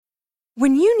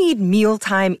When you need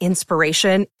mealtime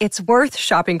inspiration, it's worth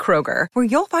shopping Kroger, where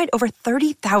you'll find over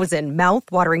 30,000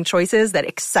 mouth-watering choices that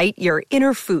excite your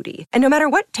inner foodie. And no matter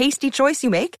what tasty choice you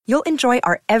make, you'll enjoy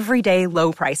our everyday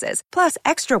low prices, plus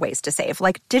extra ways to save,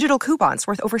 like digital coupons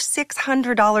worth over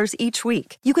 $600 each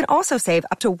week. You can also save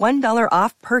up to $1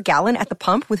 off per gallon at the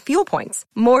pump with fuel points.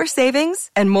 More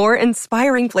savings and more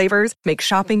inspiring flavors make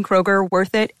shopping Kroger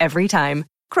worth it every time.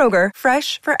 Kroger,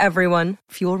 fresh for everyone.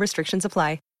 Fuel restrictions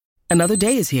apply. Another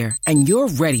day is here, and you're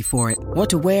ready for it. What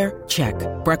to wear? Check.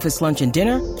 Breakfast, lunch, and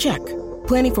dinner? Check.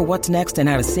 Planning for what's next and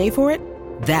how to save for it?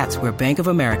 That's where Bank of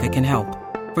America can help.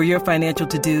 For your financial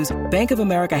to-dos, Bank of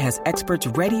America has experts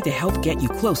ready to help get you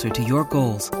closer to your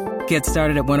goals. Get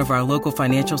started at one of our local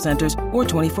financial centers or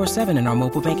 24/7 in our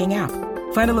mobile banking app.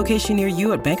 Find a location near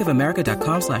you at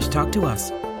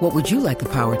bankofamerica.com/talktous. What would you like the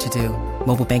power to do?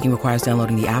 Mobile banking requires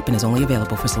downloading the app and is only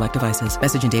available for select devices.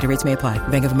 Message and data rates may apply.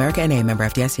 Bank of America NA, member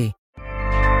FDIC.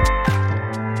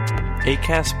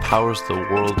 Acast powers the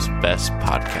world's best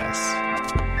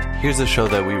podcasts. Here's a show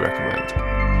that we recommend.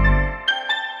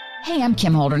 Hey, I'm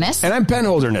Kim Holderness. And I'm Ben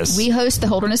Holderness. We host the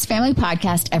Holderness Family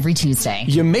Podcast every Tuesday.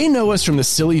 You may know us from the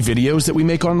silly videos that we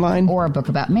make online. Or a book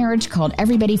about marriage called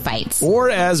Everybody Fights.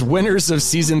 Or as winners of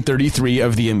season 33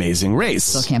 of The Amazing Race.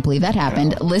 Still can't believe that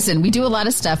happened. Yeah. Listen, we do a lot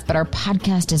of stuff, but our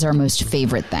podcast is our most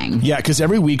favorite thing. Yeah, because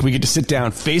every week we get to sit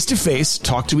down face to face,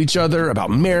 talk to each other about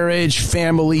marriage,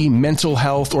 family, mental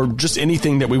health, or just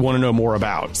anything that we want to know more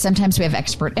about. Sometimes we have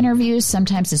expert interviews,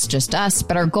 sometimes it's just us,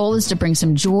 but our goal is to bring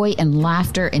some joy and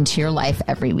laughter into your life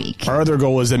every week. Our other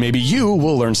goal is that maybe you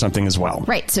will learn something as well.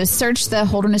 Right. So search the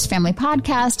Holderness Family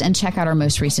Podcast and check out our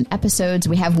most recent episodes.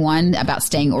 We have one about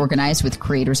staying organized with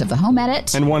creators of the Home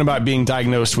Edit. And one about being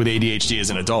diagnosed with ADHD as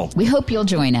an adult. We hope you'll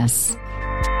join us.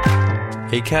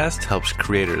 Acast helps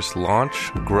creators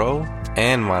launch, grow,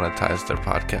 and monetize their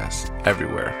podcasts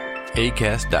everywhere.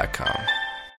 Acast.com.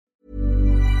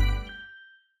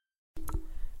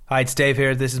 Hi, it's Dave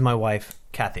here. This is my wife,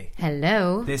 Kathy.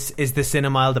 Hello. This is the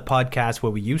Cinemile, the podcast where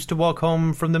we used to walk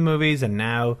home from the movies and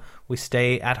now we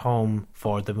stay at home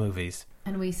for the movies.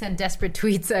 And we send desperate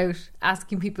tweets out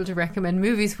asking people to recommend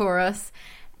movies for us.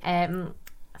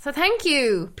 So thank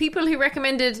you. People who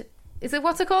recommended,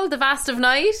 what's it called? The Vast of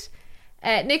Night?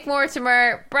 Nick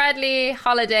Mortimer, Bradley,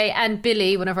 Holiday and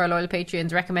Billy, one of our loyal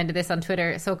Patreons, recommended this on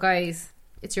Twitter. So guys,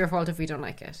 it's your fault if we don't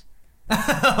like it.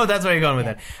 Oh, that's where you're going with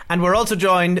it. And we're also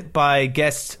joined by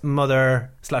guest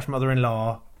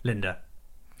mother/mother-in-law Linda.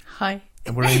 Hi.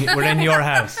 And we're in your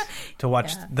house to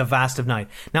watch The Vast of Night.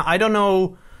 Now, I don't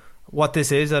know what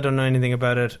this is. I don't know anything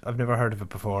about it. I've never heard of it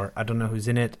before. I don't know who's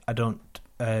in it. I don't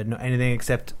know anything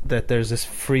except that there's this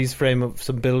freeze frame of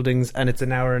some buildings and it's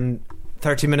an hour and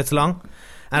 30 minutes long.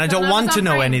 And I don't want to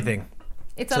know anything.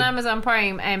 It's on Amazon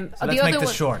Prime. So let's make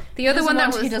this short. The other one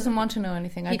he doesn't want to know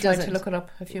anything. I tried to look it up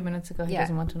a few minutes ago. He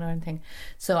doesn't want to know anything.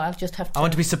 So I'll just have to... I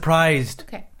want to be surprised.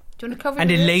 Okay. Do you want to cover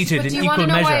and elated in equal measure? Do you want to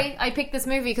know why I picked this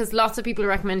movie? Because lots of people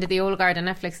recommended The Old Guard on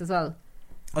Netflix as well.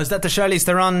 Oh, is that the Charlize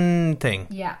Theron thing?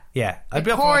 Yeah. Yeah.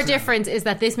 The core difference is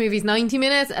that this movie's 90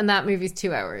 minutes and that movie's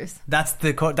 2 hours. That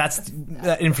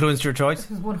influenced your choice?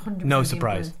 100%. No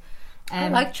surprise. I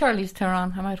like Charlize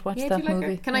Theron. I might watch that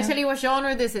movie. Can I tell you what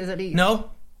genre this is at least? No.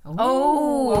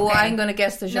 Oh, okay. I'm going to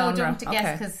guess the genre. No, don't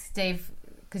guess because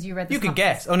you read the synopsis. You can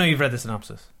guess. Oh no, you've read the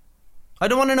synopsis. I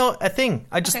don't want to know a thing.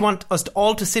 I just want us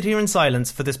all to sit here in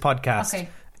silence for this podcast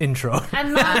intro.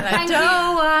 And Mom, I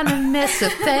don't want to miss a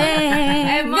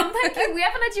thing. Mom, thank you. We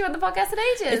haven't had you on the podcast in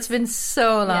ages. It's been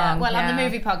so long. Yeah, well, on the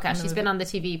movie podcast. She's been on the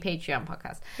TV Patreon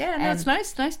podcast. Yeah, no, it's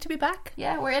nice. Nice to be back.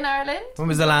 Yeah, we're in Ireland. When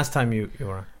was the last time you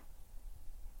were on?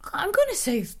 I'm going to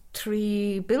say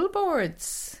 3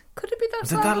 billboards. Could it be that?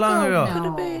 Was it that long ago? No. Could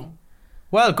it be?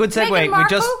 Well, good segue.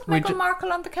 Meghan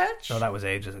Markle on the couch. Oh, that was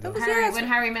ages ago. When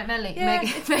Harry met Meghan.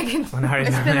 It's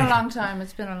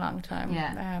been a long time.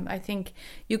 Yeah. I think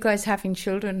you guys having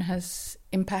children has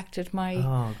impacted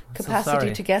my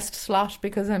capacity to guest slot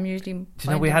because I'm usually.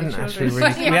 We hadn't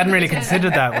really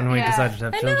considered that when we decided to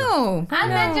have children. I know.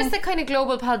 And then just the kind of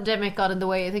global pandemic got in the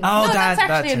way. I think. That's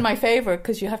actually in my favour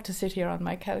because you have to sit here on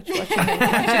my couch watching them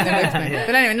with me.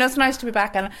 But anyway, it's nice to be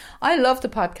back, and I love the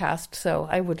podcast, so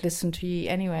I would listen to you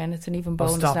anyway, and it's an even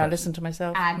bonus now. Listen to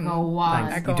myself. Go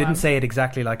on. You didn't say it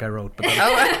exactly like I wrote, but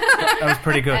that was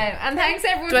pretty good. And thanks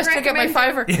everyone. Do I still get my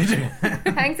fiver?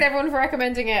 Thanks everyone for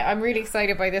recommending it. I'm really excited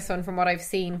by this one from what I've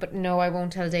seen, but no, I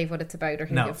won't tell Dave what it's about or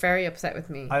he'll get very upset with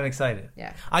me. I'm excited.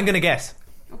 Yeah. I'm going to guess.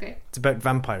 Okay. It's about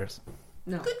vampires.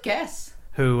 No. Good guess.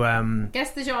 Who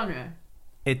guess the genre.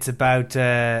 It's about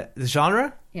the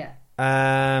genre? Yeah.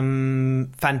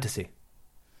 Fantasy.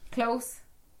 Close.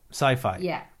 Sci-fi.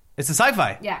 Yeah. It's a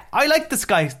sci-fi. Yeah. I like the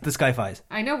sci-fis.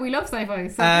 I know, we love sci-fi,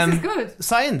 so this is good.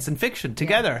 Science and fiction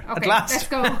together Okay, at last. let's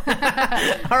go.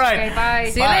 All right. Okay,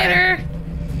 bye. See you later.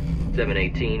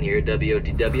 718 here,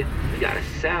 WOTW. We got a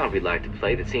sound we'd like to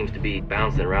play that seems to be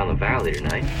bouncing around the valley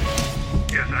tonight.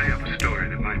 Yes, I have a story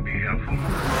that might be helpful.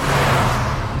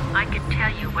 I can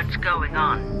tell you what's going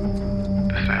on.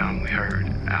 The sound we heard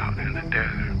out in the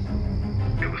desert,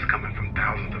 it was coming from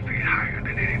thousands of feet higher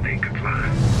than anything could fly.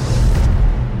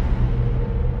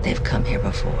 They've come here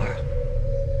before.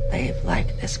 They've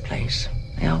liked this place.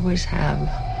 They always have.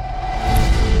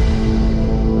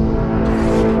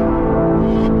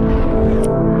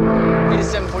 It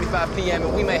is 7:45 p.m.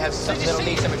 and we may have something that'll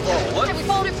need some informal. What? We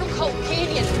followed it from Colt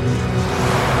Canyon.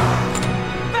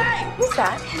 Hey! Who's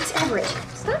that? It's Everett.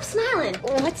 Stop smiling.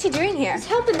 What's he doing here? He's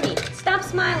helping me. Stop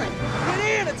smiling. Get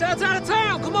in! It's outside of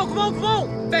town! Come on, come on, come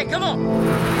on! Hey, come on!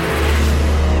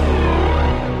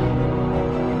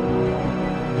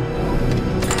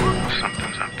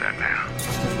 Something's up there now.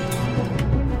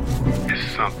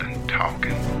 It's something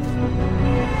talking.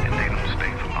 And they don't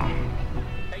stay for long.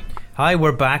 Hi,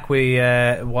 we're back. We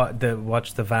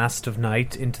watched The Vast of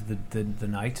Night into the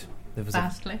night. There was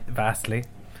vastly.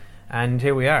 And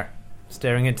here we are,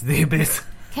 staring into the abyss.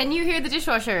 Can you hear the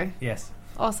dishwasher? Yes.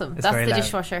 Awesome. It's That's very the loud.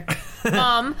 dishwasher.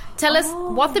 Mom, tell us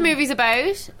what the movie's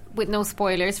about, with no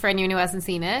spoilers for anyone who hasn't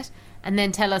seen it, and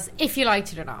then tell us if you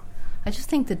liked it or not. I just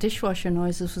think the dishwasher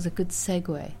noises was a good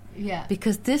segue. Yeah.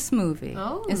 Because this movie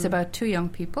is about two young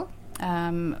people.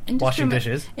 Washing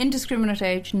dishes. Indiscriminate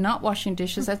age, not washing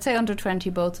dishes. I'd say under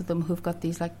 20, both of them, who've got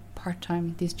these like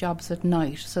part-time, these jobs at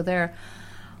night. So they're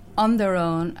on their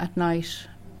own at night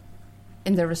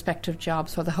in their respective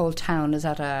jobs while the whole town is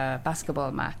at a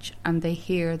basketball match, and they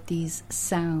hear these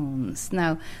sounds.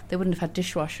 Now, they wouldn't have had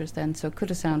dishwashers then, so it could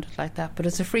have sounded like that, but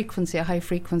it's a high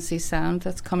frequency sound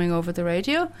that's coming over the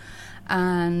radio,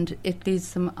 and it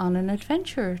leads them on an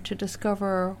adventure to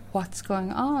discover what's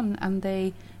going on, and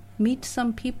they meet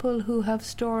some people who have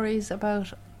stories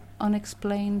about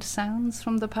unexplained sounds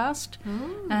from the past,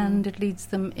 and it leads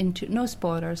them into, no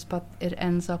spoilers, but it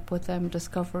ends up with them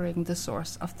discovering the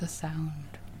source of the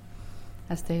sound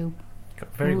as they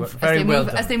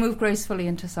move gracefully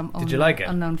into some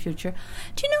unknown future.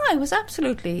 Do you know, I was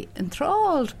absolutely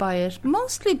enthralled by it,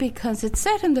 mostly because it's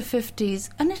set in the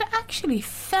 50s and it actually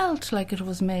felt like it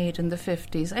was made in the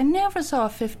 50s. I never saw a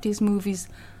 50s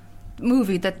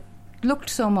movie that looked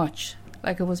so much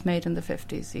like it was made in the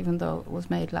 50s, even though it was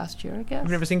made last year, I guess.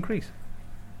 I've never seen Grease.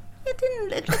 It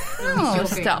didn't. No,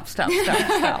 stop.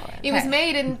 It was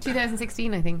made in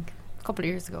 2016, I think, a couple of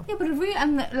years ago. Yeah,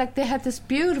 but they had this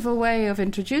beautiful way of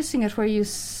introducing it, where you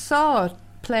saw it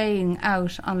playing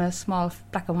out on a small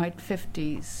black and white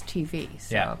 50s TV.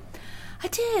 So yeah, I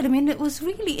did. I mean, it was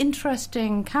really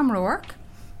interesting camera work.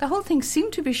 The whole thing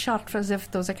seemed to be shot as if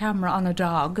there was a camera on a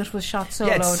dog. It was shot so low.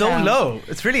 Yeah, it's so low.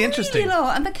 It's really interesting. Really low,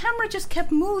 and the camera just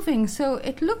kept moving. So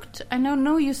it looked, I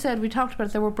know you said, we talked about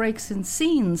it, there were breaks in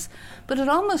scenes, but it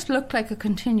almost looked like a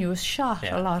continuous shot,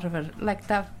 a lot of it, like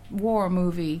that war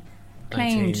movie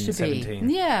claimed to be.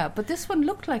 Yeah, but this one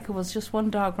looked like it was just one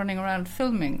dog running around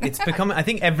filming. It's become, I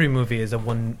think every movie is a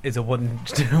one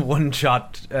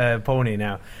shot pony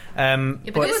now.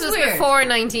 But this was before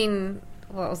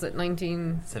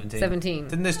 1917.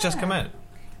 Didn't this just come out?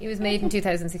 It was made in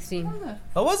 2016.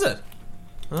 Oh, was it?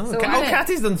 So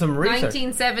Kathy's done some research.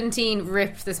 1917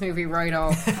 ripped this movie right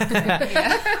off. But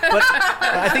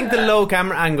I think the low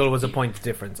camera angle was a point of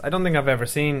difference. I don't think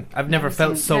I've never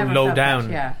felt so low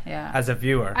down as a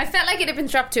viewer. I felt like it had been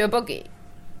strapped to a buggy.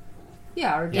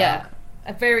 Yeah, or a dog. Yeah.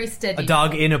 A very steady. A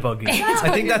dog in a buggy. I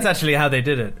think that's actually how they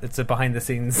did it. It's a behind the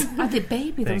scenes. The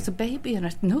baby. There was a baby in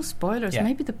it. No spoilers. Yeah.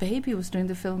 Maybe the baby was doing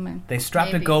the filming. They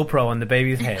strapped a GoPro on the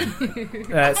baby's head,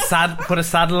 put a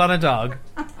saddle on a dog,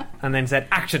 and then said,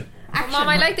 action. Mom,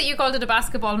 I like that you called it a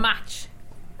basketball match.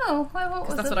 Oh, what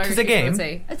was that's it? What Irish it's a game.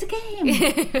 Say. It's a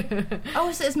game. Oh,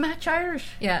 it's match Irish.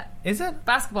 Yeah. Is it?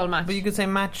 Basketball match. But you could say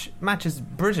match is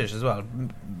British as well.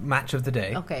 Match of the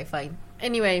day. Okay, fine.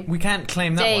 Anyway, we can't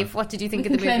claim that Dave, one. what did you think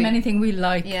of the movie? We can claim anything we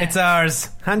like. Yeah. It's ours.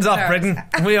 Hands off, Britain.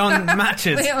 We own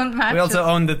matches. We own matches. We also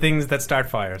own the things that start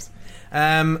fires.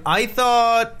 I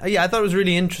thought it was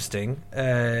really interesting,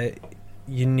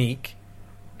 unique.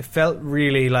 It felt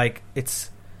really like it's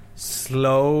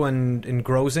slow and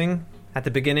engrossing at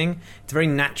the beginning. It's very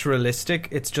naturalistic.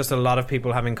 It's just a lot of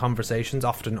people having conversations,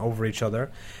 often over each other.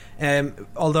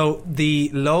 Although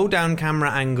the low down camera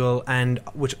angle, and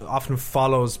which often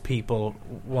follows people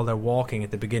while they're walking at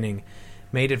the beginning,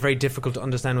 made it very difficult to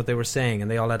understand what they were saying,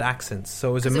 and they all had accents. So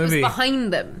it was a movie. It was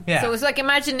behind them. Yeah. So it was like,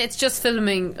 imagine it's just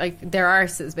filming like their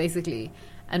arses basically,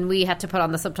 and we had to put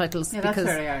on the subtitles Yeah, because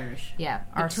that's very Irish. Yeah,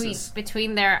 Arses.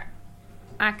 between their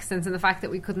accents and the fact that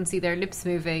we couldn't see their lips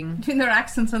moving. Between their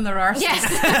accents and their arses. Yes.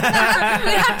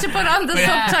 We had to put on the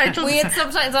subtitles. We had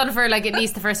subtitles on for like at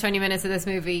least the first 20 minutes of this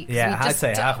movie. Yeah, I'd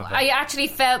say half of it. I actually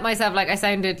felt myself like I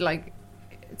sounded like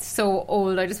so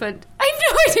old. I just went, I have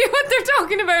no idea what they're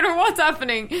talking about or what's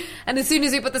happening. And as soon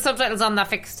as we put the subtitles on, that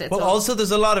fixed it. Well, So- also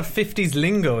there's a lot of 50s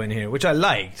lingo in here, which I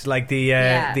liked. Like the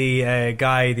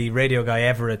radio guy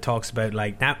Everett talks about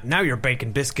like now you're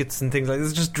baking biscuits and things like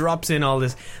this. It just drops in all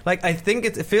this. Like I think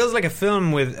it feels like a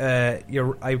film with.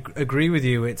 I agree with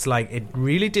you. It's like it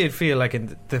really did feel like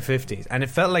in the 50s, and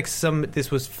it felt like this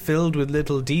was filled with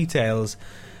little details.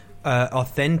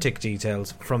 Authentic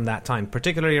details from that time,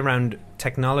 particularly around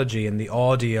technology and the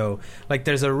audio. Like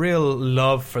there's a real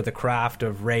love for the craft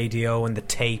of radio and the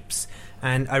tapes,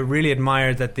 and I really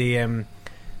admired that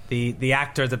the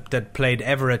actor that played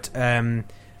Everett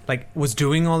like was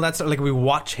doing all that stuff. Like we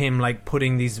watch him like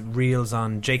putting these reels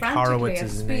on. Jake Horowitz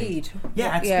is his name.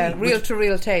 Yeah,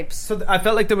 reel-to-reel tapes. So I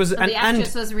felt like there was the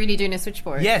actress was really doing a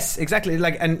switchboard. Yes, exactly.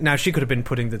 Like, and now she could have been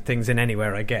putting the things in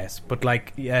anywhere, I guess, but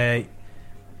like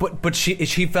But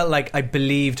she felt like I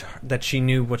believed that she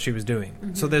knew what she was doing.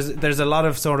 Mm-hmm. So there's a lot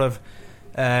of sort of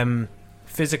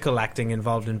physical acting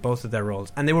involved in both of their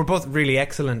roles, and they were both really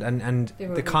excellent. And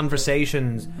the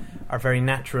conversations are very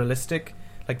naturalistic.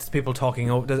 Like there's people talking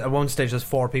at one stage. There's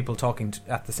 4 people talking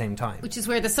at the same time, Which is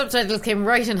where the subtitles came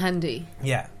right in handy.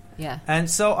 Yeah. Yeah. And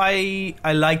so I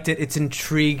liked it. It's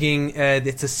intriguing.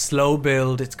 It's a slow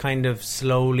build. It's kind of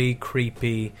slowly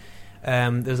creepy.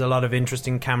 There's a lot of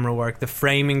interesting camera work. The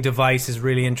framing device is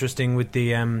really interesting with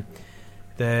the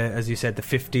as you said, the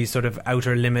 50s sort of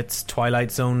Outer Limits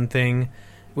Twilight Zone thing,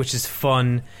 which is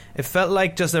fun. It felt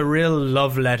like just a real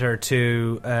love letter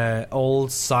to old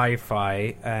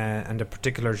sci-fi and a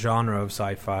particular genre of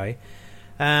sci-fi.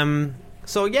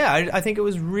 So yeah, I think it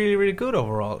was really, really good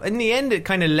overall. In the end, it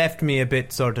kind of left me a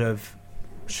bit sort of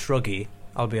shruggy,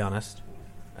 I'll be honest.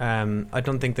 I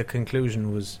don't think the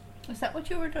conclusion was... Is that what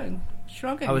you were doing?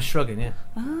 Shrugging? I was shrugging, yeah.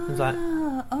 Was that?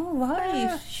 Oh,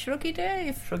 right. Shruggy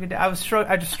Dave. Shruggy Dave. I was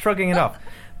just shrugging it off.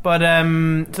 But,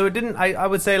 so it didn't... I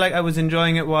would say, like, I was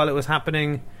enjoying it while it was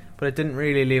happening, but it didn't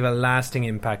really leave a lasting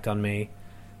impact on me.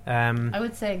 I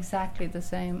would say exactly the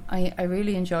same. I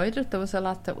really enjoyed it. There was a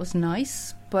lot that was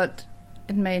nice, but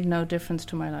it made no difference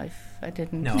to my life. I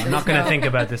didn't. No, I'm not going to think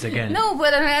about this again. No,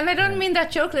 but and I don't mean that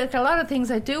joke. Like a lot of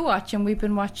things I do watch, and we've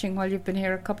been watching while you've been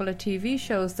here a couple of TV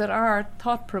shows that are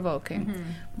thought-provoking,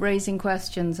 raising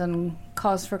questions and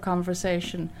cause for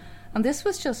conversation. And this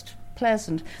was just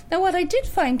pleasant. Now, what I did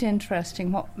find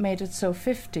interesting, what made it so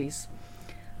 50s,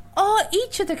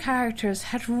 each of the characters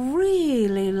had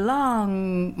really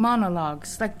long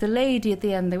monologues. Like the lady at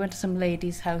the end, they went to some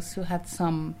lady's house who had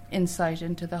some insight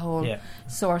into the whole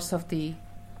source of the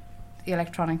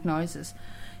electronic noises.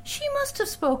 She must have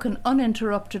spoken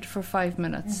uninterrupted for 5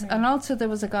 minutes. And also there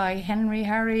was a guy,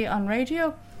 Harry on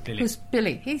radio, who's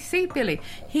Billy. Billy.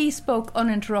 He spoke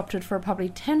uninterrupted for probably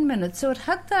 10 minutes. So it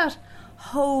had that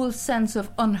whole sense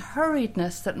of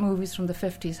unhurriedness that movies from the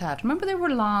 50s had. Remember, they were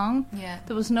long. Yeah.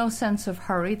 There was no sense of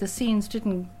hurry. The scenes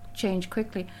didn't change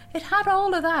quickly. It had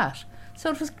all of that. So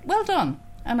it was well done,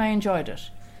 and I enjoyed it.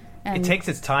 It takes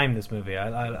its time, this movie.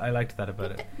 I liked that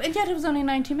about it. And yet it was only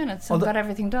 90 minutes and got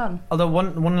everything done. Although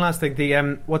one last thing,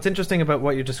 the what's interesting about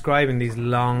what you're describing, these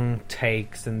long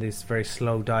takes and this very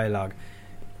slow dialogue,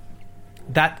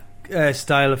 that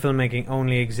style of filmmaking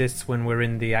only exists when we're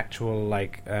in the actual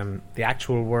the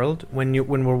actual world. When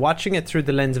we're watching it through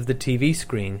the lens of the TV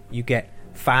screen, you get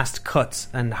fast cuts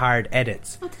and hard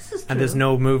edits, and there's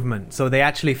no movement. So they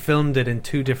actually filmed it in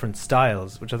 2 different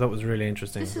styles, which I thought was really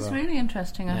interesting. This is really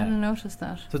interesting. I hadn't noticed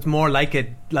that. So it's more like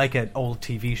an old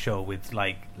TV show with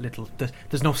like little.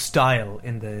 There's no style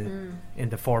in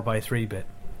the 4:3 bit.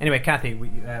 Anyway, Kathy,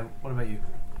 what about you?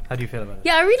 How do you feel about it?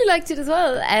 Yeah, I really liked it as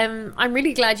well. I'm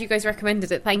really glad you guys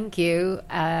recommended it. Thank you.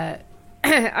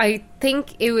 I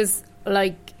think it was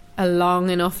like a long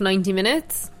enough 90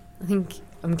 minutes.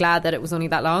 I'm glad that it was only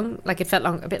that long. Like, it felt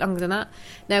a bit longer than that.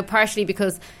 Now, partially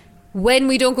because when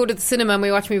we don't go to the cinema and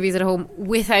we watch movies at home,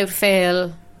 without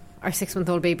fail, our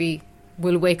 6-month-old baby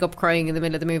will wake up crying in the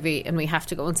middle of the movie, and we have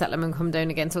to go and settle him and come down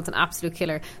again. So it's an absolute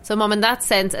killer. So, Mum, in that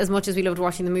sense, as much as we loved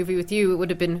watching the movie with you, it would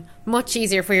have been much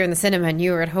easier if we were in the cinema and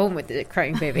you were at home with the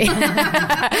crying baby. But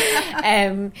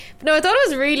no, I thought it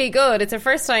was really good. It's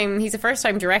he's a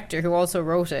first-time director who also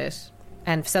wrote it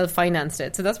and self-financed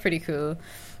it. So that's pretty cool.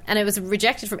 And it was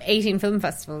rejected from 18 film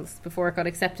festivals before it got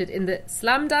accepted in the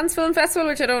Slam Dance Film Festival,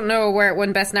 which I don't know, where it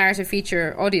won Best Narrative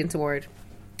Feature Audience Award.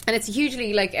 And it's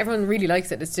hugely, like, everyone really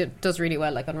likes it. It does really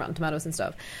well, like, on Rotten Tomatoes and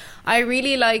stuff. I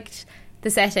really liked the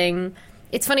setting.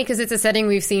 It's funny because it's a setting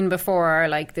we've seen before,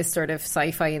 like this sort of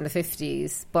sci-fi in the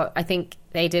 50s, but I think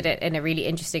they did it in a really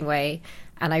interesting way.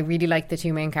 And I really like the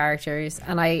two main characters.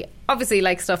 And I obviously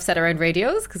like stuff set around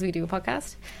radios because we do a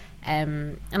podcast.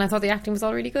 And I thought the acting was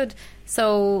all really good.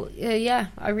 So, yeah,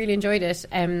 I really enjoyed it.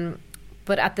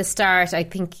 But at the start, I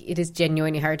think it is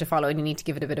genuinely hard to follow and you need to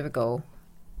give it a bit of a go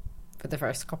for the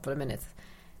first couple of minutes.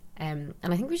 And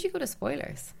I think we should go to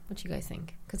spoilers. What do you guys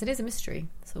think? Because it is a mystery,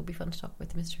 so it'll be fun to talk about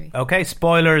the mystery. Okay,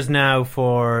 spoilers now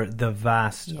for The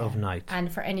Vast of Night.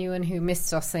 And for anyone who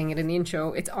missed us saying it in the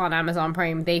intro, it's on Amazon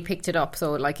Prime. They picked it up,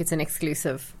 so like it's an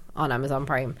exclusive on Amazon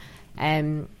Prime.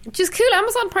 Which is cool.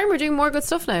 Amazon Prime are doing more good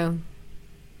stuff now.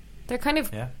 They're kind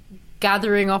of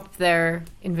gathering up their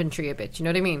inventory a bit. You know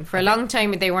what I mean? For a long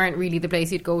time, they weren't really the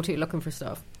place you'd go to looking for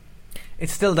stuff. It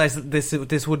still does.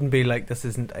 This wouldn't be like, this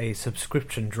isn't a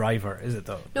subscription driver, is it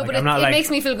though? No, like, but it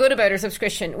makes me feel good about our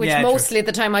subscription, which mostly at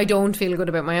the time I don't feel good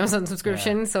about my Amazon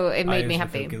subscription, so it made me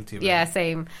happy.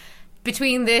 Same.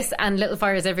 Between this and Little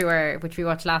Fires Everywhere, which we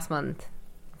watched last month,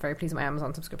 I'm very pleased with my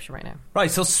Amazon subscription right now.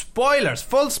 Right, so spoilers,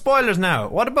 full spoilers now.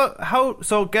 What about how?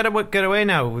 So get away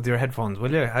now with your headphones,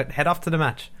 will you? Head off to the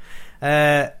match.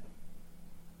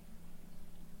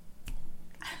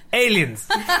 Aliens.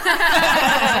 I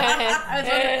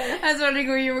was wondering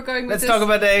where you were going with this. Let's talk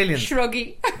about the aliens.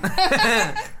 Shruggy.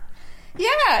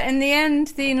 Yeah, in the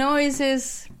end, the noise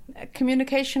is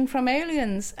communication from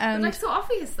aliens. And but like so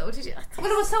obvious though, did you?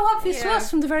 Well, it was so obvious to us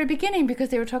from the very beginning because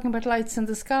they were talking about lights in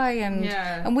the sky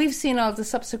and we've seen all the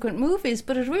subsequent movies,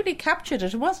 but it really captured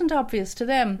it. It wasn't obvious to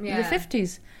them in the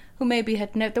 50s, who maybe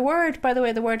had the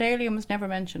word alien was never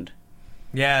mentioned.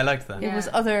 Yeah, I liked that. It was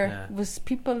was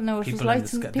people. No, it was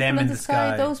lights and people in the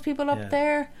sky. Those people up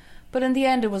there. But in the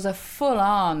end, it was a full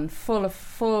modern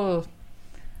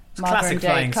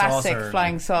day classic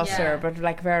flying saucer, but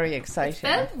like very exciting.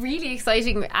 It felt really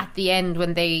exciting at the end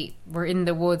when they were in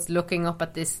the woods looking up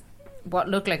at this what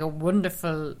looked like a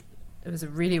wonderful. It was a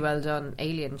really well done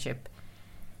alien ship.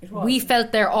 We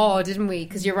felt their awe, didn't we?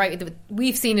 Because you're right,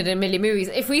 we've seen it in a million movies.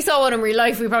 If we saw one in real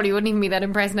life, we probably wouldn't even be that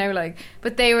impressed now. Like,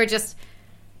 but they were just.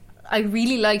 I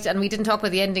really liked, and we didn't talk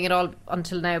about the ending at all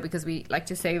until now because we like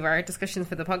to save our discussions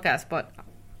for the podcast, but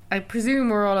I presume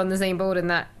we're all on the same boat in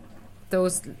that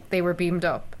they were beamed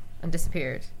up and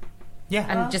disappeared. Yeah.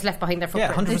 And just left behind their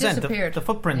footprints. Yeah, 100%. They disappeared. The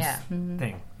footprints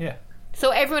thing. Yeah.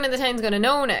 So everyone in the town's going to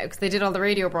know now because they did all the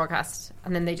radio broadcasts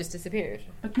and then they just disappeared.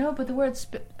 But no, but the word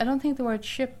I don't think the word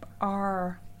ship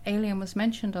or alien was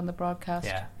mentioned on the broadcast.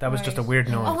 Yeah, that was just a weird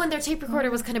noise. Oh, and their tape recorder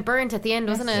was kind of burnt at the end,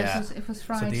 wasn't it? Yeah. It was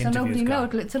fried, so nobody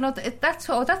knew. It's another. That's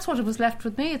what it was left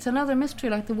with me. It's another mystery,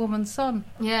 like the woman's son.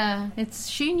 Yeah,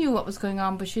 she knew what was going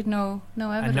on, but she'd no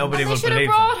evidence. And nobody will believe them. They should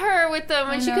have brought her with them,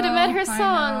 and she could have met her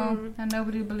son. And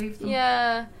nobody believed them.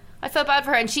 Yeah, I felt bad for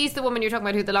her, and she's the woman you're talking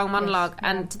about who had the long monologue,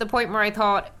 and to the point where I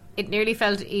thought it nearly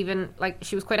felt even like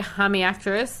she was quite a hammy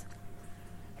actress.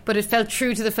 But it felt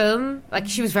true to the film. Like,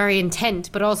 she was very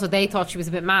intent, but also they thought she was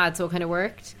a bit mad, so it kind of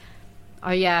worked. Oh,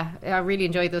 yeah. I really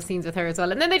enjoyed those scenes with her as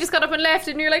well. And then they just got up and left,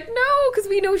 and you're like, no, because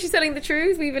we know she's telling the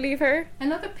truth. We believe her.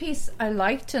 Another piece I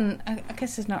liked, and I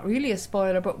guess it's not really a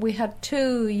spoiler, but we had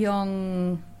two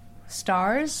young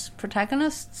stars,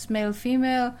 protagonists, male,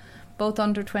 female, both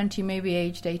under 20, maybe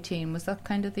aged 18. Was that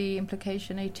kind of the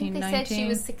implication? 18, 19? They said she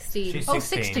was 16. She's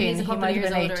 16. He might have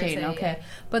been 18. Okay. Yeah.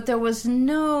 But there was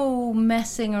no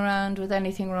messing around with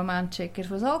anything romantic. It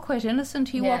was all quite innocent.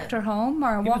 He walked her home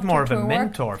or walked her to her work. He was more of a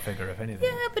mentor figure, if anything.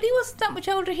 Yeah, but he wasn't that much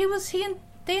older.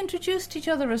 They introduced each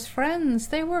other as friends.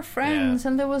 They were friends,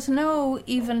 and there was no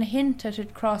even hint at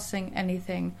it crossing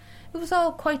anything. It was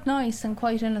all quite nice and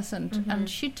quite innocent, and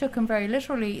she took him very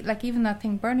literally. Like even that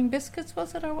thing, burning biscuits,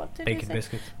 was it, or what did he say?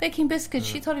 Biscuits. Baking biscuits.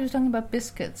 She thought he was talking about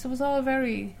biscuits. It was all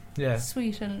very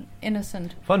sweet and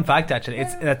innocent. Fun fact, actually,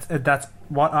 that's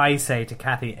what I say to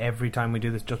Kathy every time we do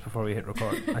this just before we hit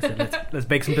record. I said, let's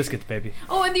bake some biscuits, baby.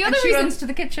 Oh, and the other reason she runs to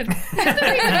the kitchen. The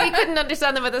reason we couldn't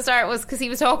understand them at the start was because he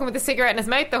was talking with a cigarette in his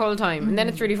mouth the whole time, and then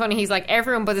it's really funny. He's like,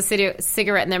 everyone puts a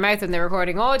cigarette in their mouth when they're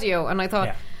recording audio, and I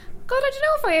thought, God, I don't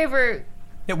know if I ever.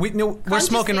 Yeah, we're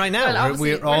smoking right now.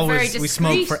 Well, we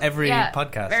smoke for every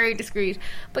podcast. Very discreet.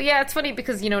 But yeah, it's funny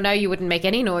because now you wouldn't make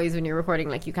any noise when you're recording.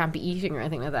 Like you can't be eating or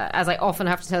anything like that. As I often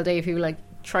have to tell Dave, who like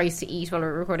tries to eat while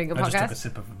we're recording a podcast. I just took a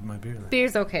sip of my beer.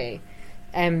 Beer's okay.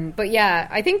 But yeah,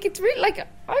 I think it's really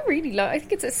I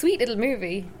think it's a sweet little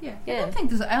movie. Yeah.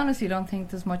 I honestly don't think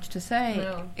there's much to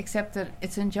say except that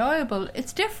it's enjoyable.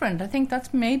 It's different. I think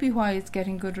that's maybe why it's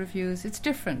getting good reviews. It's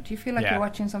different. You feel like you're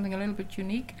watching something a little bit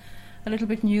unique. a little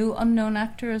bit new, unknown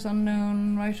actors,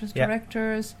 unknown writers, Yeah.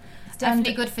 directors. It's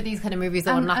definitely good for these kind of movies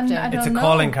though, on I lockdown. don't It's a know.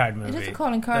 calling card movie. It is a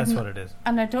calling card. That's and- what it is.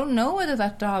 And I don't know whether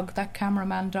that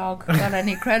cameraman dog, got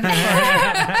any credit for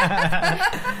it.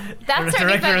 That's The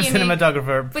certainly director or felt unique.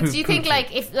 cinematographer. But do you think,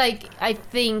 like, if, like, I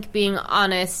think being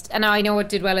honest, and I know it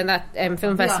did well in that film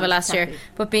festival honest, last year, Kathy.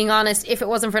 but being honest, if it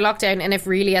wasn't for lockdown, and if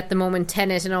really at the moment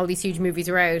Tenet and all these huge movies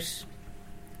are out,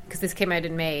 because this came out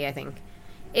in May, I think,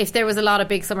 if there was a lot of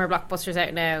big summer blockbusters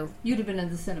out now, You'd have been in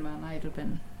the cinema and I'd have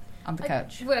been on the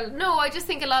couch. well, no, I just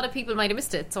think a lot of people might have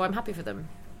missed it, so I'm happy for them.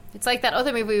 It's like that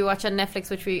other movie we watched on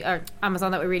Netflix, or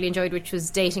Amazon, that we really enjoyed, which was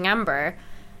Dating Amber.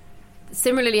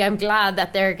 Similarly, I'm glad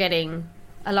that they're getting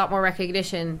a lot more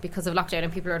recognition because of lockdown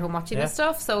and people are at home watching this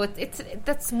stuff. So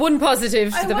that's one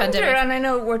positive to I the wonder, pandemic. and I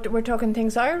know we're talking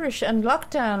things Irish and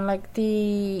lockdown. Like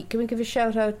can we give a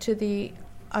shout out to the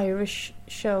Irish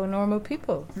show Normal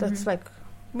People? That's like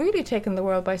really taken the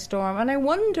world by storm. And I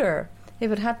wonder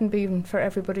if it hadn't been for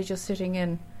everybody just sitting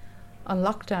in on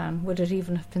lockdown, would it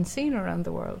even have been seen around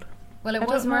the world? Well, it I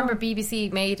was, don't know. remember,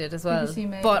 BBC made it as well. BBC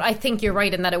made But it. I think you're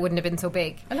right in that it wouldn't have been so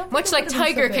big. I don't think Much it like would have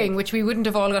been so Tiger King, big. which we wouldn't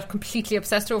have all got completely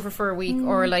obsessed over for a week.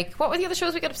 Or like, what were the other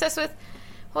shows we got obsessed with?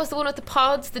 What was the one with the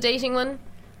pods, the dating one?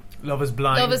 Love is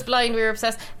Blind. Love is Blind, we were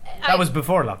obsessed. That was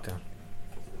before lockdown.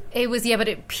 It was, yeah, but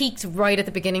it peaked right at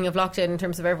the beginning of lockdown in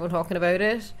terms of everyone talking about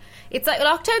it. It's like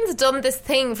lockdown's done this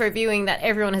thing for viewing that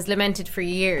everyone has lamented for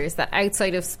years, that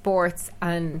outside of sports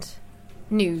and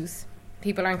news,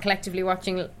 people aren't collectively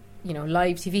watching, you know,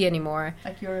 live TV anymore.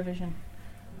 Like Eurovision.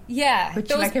 Yeah, Which,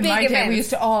 those like in big my day, events. we used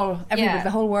to everybody, Yeah.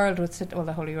 the whole world would sit, well,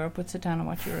 the whole of Europe would sit down and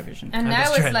watch Eurovision. And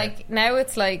now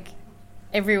it's like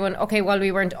everyone, okay, well,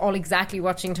 we weren't all exactly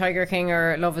watching Tiger King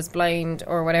or Love is Blind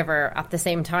or whatever at the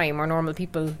same time, or Normal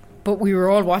People, but we were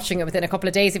all watching it within a couple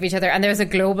of days of each other, and there's a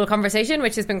global conversation,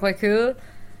 which has been quite cool.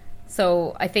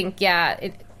 So I think,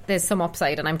 there's some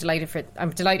upside, and I'm delighted for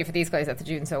these guys that they're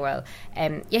doing so well.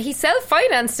 He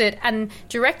self-financed it and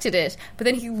directed it, but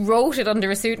then he wrote it under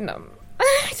a pseudonym.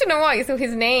 I don't know why. So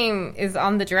his name is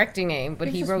on the directing name, but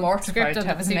he wrote the script to under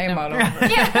have the his name pseudonym. all over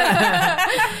it.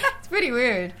 It's pretty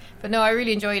weird, but no, I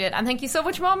really enjoyed it, and thank you so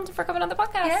much, Mom, for coming on the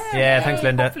podcast. Yeah, thanks,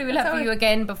 Linda. Hopefully, we'll have you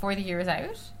again before the year is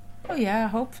out. Oh yeah,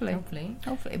 hopefully.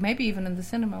 Maybe even in the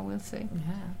cinema, we'll see.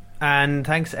 And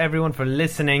thanks everyone for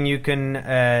listening. You can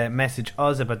message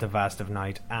us about The Vast of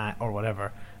Night or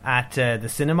whatever at The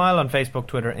Cinemile on Facebook,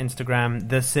 Twitter, Instagram,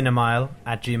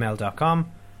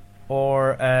 thecinemile@gmail.com,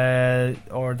 or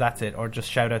that's it, or just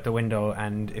shout out the window,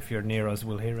 and if you're near us,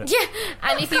 we'll hear it. Yeah,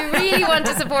 and if you really want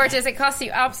to support us, it costs you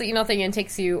absolutely nothing and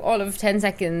takes you all of 10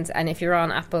 seconds. And if you're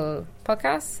on Apple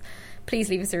Podcasts, please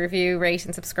leave us a review, rate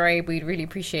and subscribe. We'd really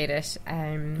appreciate it.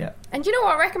 And you know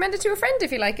what? Recommend it to a friend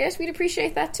if you like it. We'd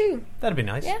appreciate that too. That'd be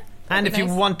nice. Yeah. And if be you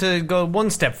nice. want to go one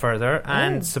step further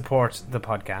and support the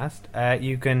podcast,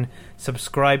 you can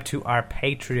subscribe to our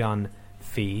Patreon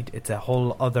feed. It's a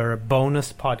whole other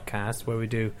bonus podcast where we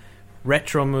do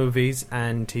retro movies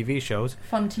and TV shows.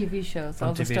 Fun TV shows. Fun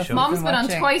all the TV stuff shows. Mom's we've been on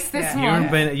watching. twice this Yeah.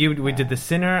 month. We did The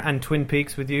Sinner and Twin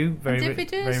Peaks with you very Did we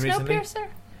do very recently. Snowpiercer?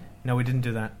 No, we didn't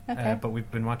do that, Okay. but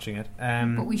we've been watching it.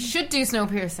 But we should do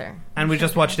Snowpiercer. And we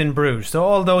just watched In Bruges. So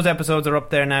all those episodes are up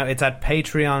there now. It's at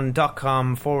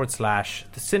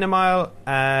patreon.com/The Cinemile.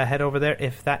 Head over there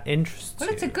if that interests Well,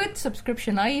 you. it's a good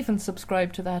subscription. I even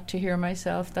subscribe to that to hear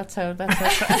myself. That's how.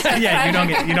 Yeah, you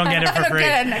don't get it for free.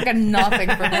 I get nothing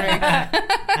for free.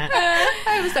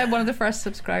 I was one of the first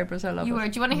subscribers. I love You it. were.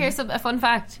 Do you want to hear a fun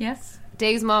fact? Yes.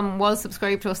 Dave's mom was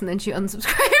subscribed to us and then she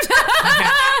unsubscribed.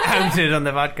 Outed on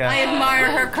the podcast. I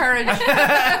admire her courage.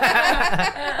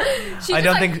 She I just,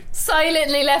 don't like, think-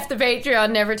 silently left the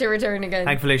Patreon, never to return again.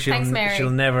 Thankfully, Thanks, Mary. she'll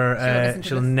never listen to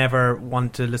she'll this. never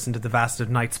want to listen to the Vast of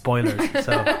Night spoilers.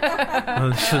 So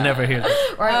she'll never hear this.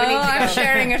 Right, we need to I'm go.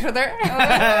 sharing it with her.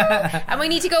 And we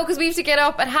need to go because we have to get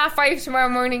up at 5:30 tomorrow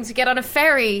morning to get on a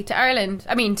ferry to Ireland.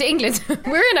 I mean, to England.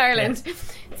 We're in Ireland.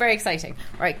 Very exciting.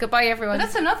 All right, goodbye, everyone. But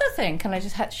that's another thing. Can I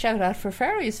just shout out for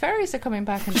ferries? Ferries are coming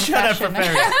back into Shout out fashion. for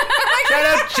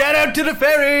ferries. Shout out to the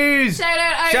ferries. Shout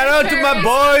out Irish Shout out to my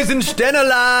ferries. boys in Stena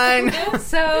Line.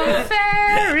 So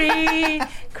ferry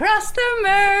cross the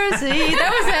Mersey.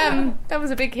 That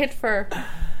was a big hit for.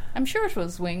 I'm sure it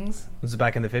was Wings. This is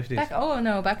back in the 50s.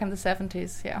 Back in the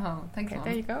 70s. Yeah. Oh, thanks, Okay, Mom.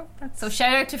 there you go. So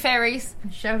shout out to ferries.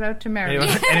 Shout out to Mary.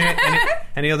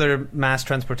 Any other mass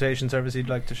transportation service you'd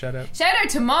like to shout out? Shout out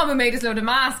to Mom who made us a load of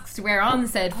masks to wear on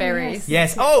said ferries.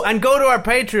 Yes. Oh, and go to our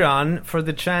Patreon for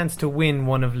the chance to win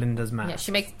one of Linda's masks. Yeah,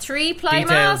 she makes 3-ply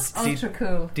masks. Ultra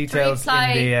cool. Details 3-ply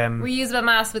in the reusable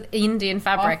masks with Indian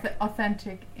fabric.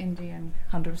 Authentic Indian,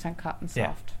 100% cotton yeah.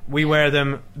 soft. We wear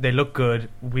them. They look good.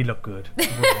 We look good.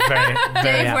 very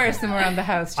Dave happy. wears them around the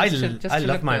house. I Just love to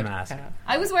look my good. mask. Yeah.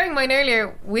 I was wearing mine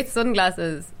earlier with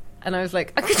sunglasses, and I was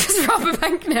like, I could just rob a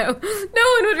bank now. No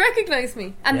one would recognise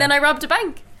me. And then I robbed a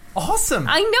bank. Awesome.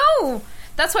 I know.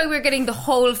 That's why we're getting the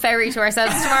whole ferry to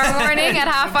ourselves tomorrow morning at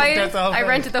 5:30. I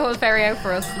rented the whole ferry out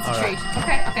for us. It's a treat.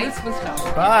 Okay. We'll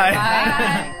stop.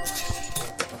 Bye.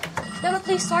 Number,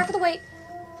 please. Sorry for the wait.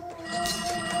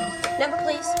 Number,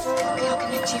 please. Okay, I'll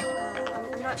connect you.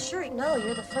 I'm not sure. No,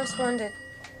 you're the first one to...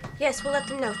 Yes, we'll let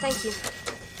them know. Thank you.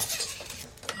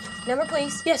 Number,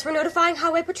 please. Yes, we're notifying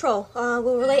Highway Patrol.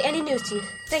 We'll relay any news to you.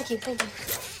 Thank you.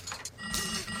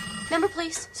 Number,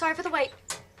 please. Sorry for the wait.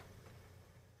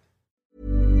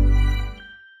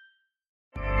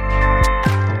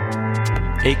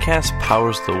 Acast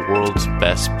powers the world's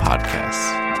best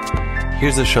podcasts.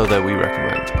 Here's a show that we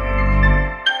recommend.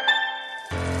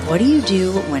 What do you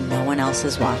do when no one else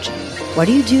is watching? What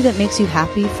do you do that makes you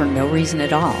happy for no reason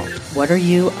at all? What are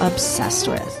you obsessed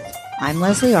with? I'm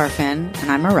Leslie Arfin,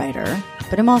 and I'm a writer,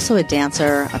 but I'm also a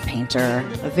dancer, a painter,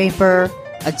 a vapor,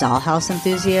 a dollhouse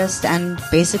enthusiast, and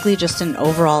basically just an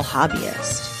overall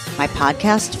hobbyist. My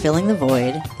podcast, Filling the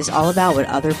Void, is all about what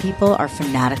other people are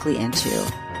fanatically into.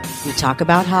 We talk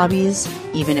about hobbies,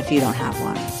 even if you don't have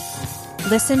one.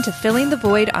 Listen to Filling the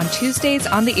Void on Tuesdays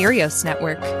on the Erios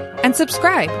Network and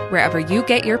subscribe wherever you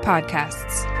get your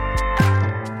podcasts.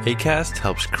 Acast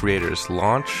helps creators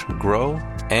launch, grow,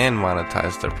 and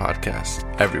monetize their podcasts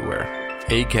everywhere.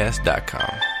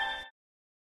 Acast.com.